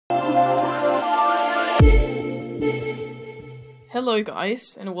Hello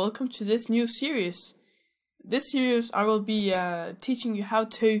guys, and welcome to this new series. This series I will be teaching you how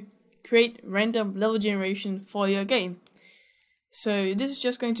to create random level generation for your game. So this is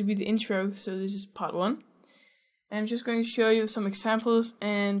just going to be the intro, so this is part 1. I'm just going to show you some examples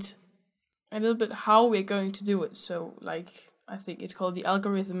and a little bit how we're going to do it. So like, I think it's called the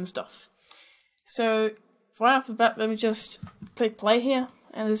algorithm stuff. So right off the bat, let me just click play here,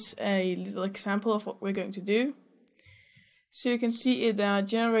 and this is a little example of what we're going to do. So you can see it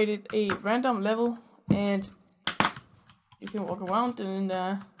generated a random level, and you can walk around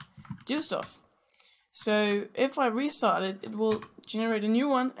and do stuff. So if I restart it, it will generate a new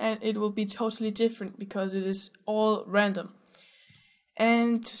one, and it will be totally different because it is all random.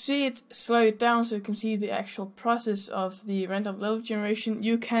 And to see it, slow it down so you can see the actual process of the random level generation,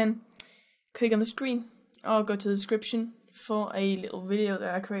 you can click on the screen or go to the description for a little video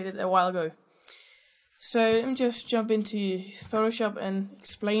that I created a while ago. So let me just jump into Photoshop and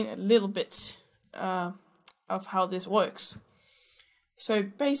explain a little bit of how this works. So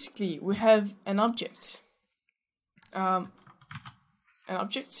basically we have an object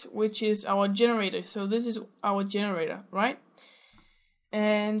which is our generator. So this is our generator, right?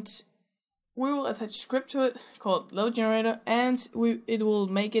 And we will attach a script to it called level generator, and it will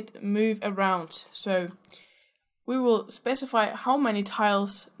make it move around. So we will specify how many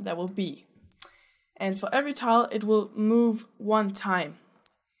tiles there will be. And for every tile, it will move one time.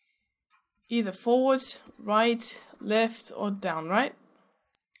 Either forward, right, left, or down, right?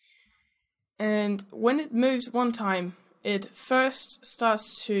 And when it moves one time, it first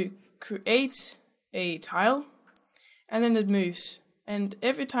starts to create a tile, and then it moves. And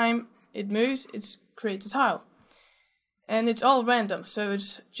every time it moves, it creates a tile. And it's all random, so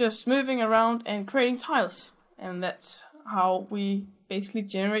it's just moving around and creating tiles. And that's how we basically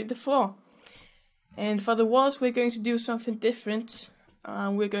generate the floor. And for the walls, we're going to do something different.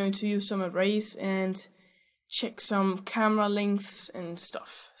 We're going to use some arrays and check some camera lengths and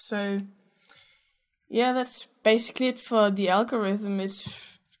stuff. So yeah, that's basically it for the algorithm.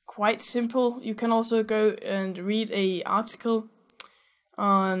 It's quite simple. You can also go and read an article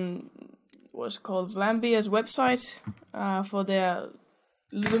on what's called Vlambeer's website for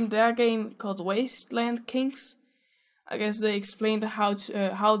their game called Wasteland Kings. I guess they explained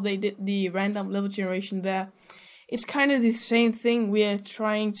how they did the random level generation there. It's kind of the same thing we are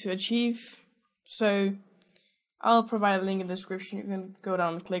trying to achieve. So I'll provide a link in the description. You can go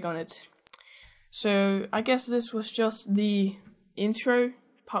down and click on it. So I guess this was just the intro,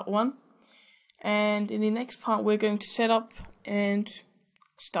 part 1. And in the next part, we're going to set up and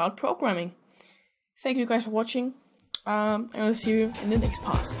start programming. Thank you guys for watching. And I'll see you in the next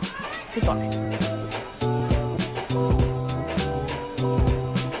part. Goodbye.